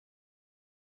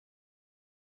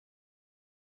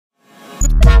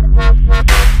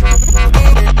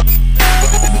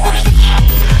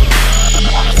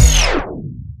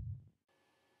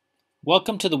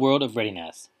Welcome to the world of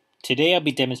ReadyNAS. Today I'll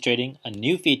be demonstrating a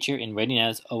new feature in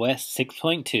ReadyNAS OS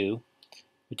 6.2,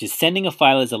 which is sending a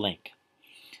file as a link.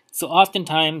 So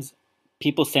oftentimes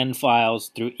people send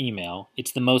files through email.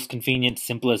 It's the most convenient,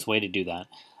 simplest way to do that.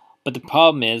 But the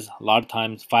problem is, a lot of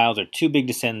times files are too big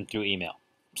to send through email.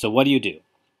 So what do?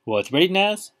 Well, with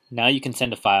ReadyNAS, now you can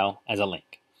send a file as a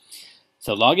link.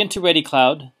 So log into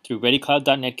ReadyCLOUD through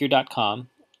ReadyCLOUD.NETGEAR.com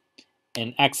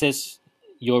and access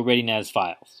your ReadyNAS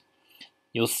files.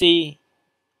 You'll see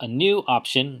a new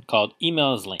option called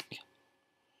Email as Link.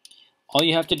 All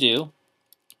you have to do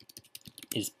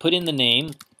is put in the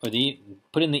name or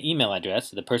put in the email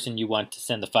address of the person you want to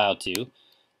send the file to.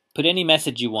 Put any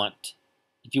message you want.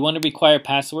 If you want to require a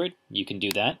password, you can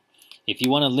do that. If you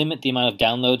want to limit the amount of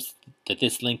downloads that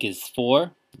this link is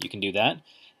for, you can do that.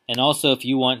 And also if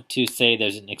you want to say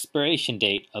there's an expiration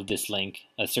date of this link,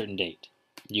 a certain date,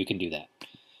 you can do that.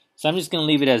 So I'm just going to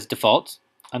leave it as default.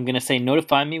 I'm going to say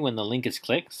notify me when the link is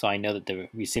clicked so I know that the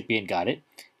recipient got it.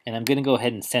 And I'm going to go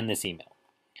ahead and send this email.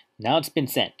 Now it's been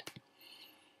sent.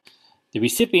 The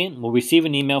recipient will receive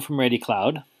an email from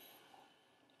ReadyCLOUD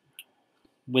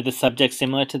with a subject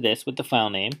similar to this with the file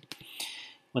name.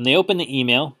 When they open the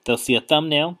email, they'll see a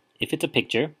thumbnail if it's a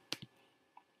picture.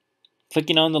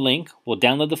 Clicking on the link will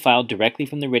download the file directly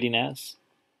from the ReadyNAS.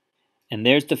 And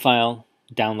there's the file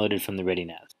downloaded from the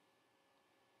ReadyNAS.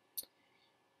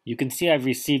 You can see I've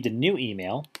received a new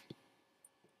email,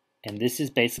 and this is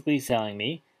basically telling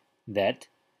me that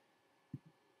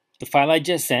the file I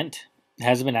just sent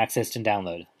hasn't been accessed and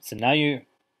downloaded. So now you've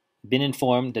been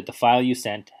informed that the file you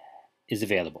sent is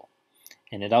available.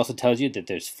 And it also tells you that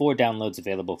there's 4 downloads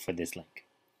available for this link.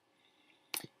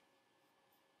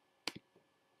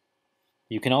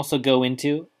 You can also go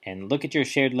into and look at your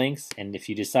shared links, and if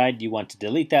you decide you want to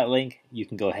delete that link, you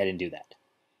can go ahead and do that.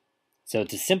 So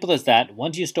it's as simple as that.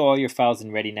 Once you store all your files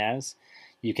in ReadyNAS,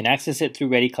 you can access it through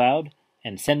ReadyCLOUD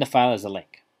and send the file as a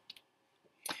link.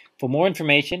 For more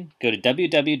information, go to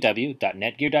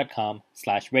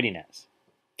www.netgear.com/ReadyNAS.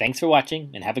 Thanks for watching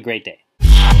and have a great day.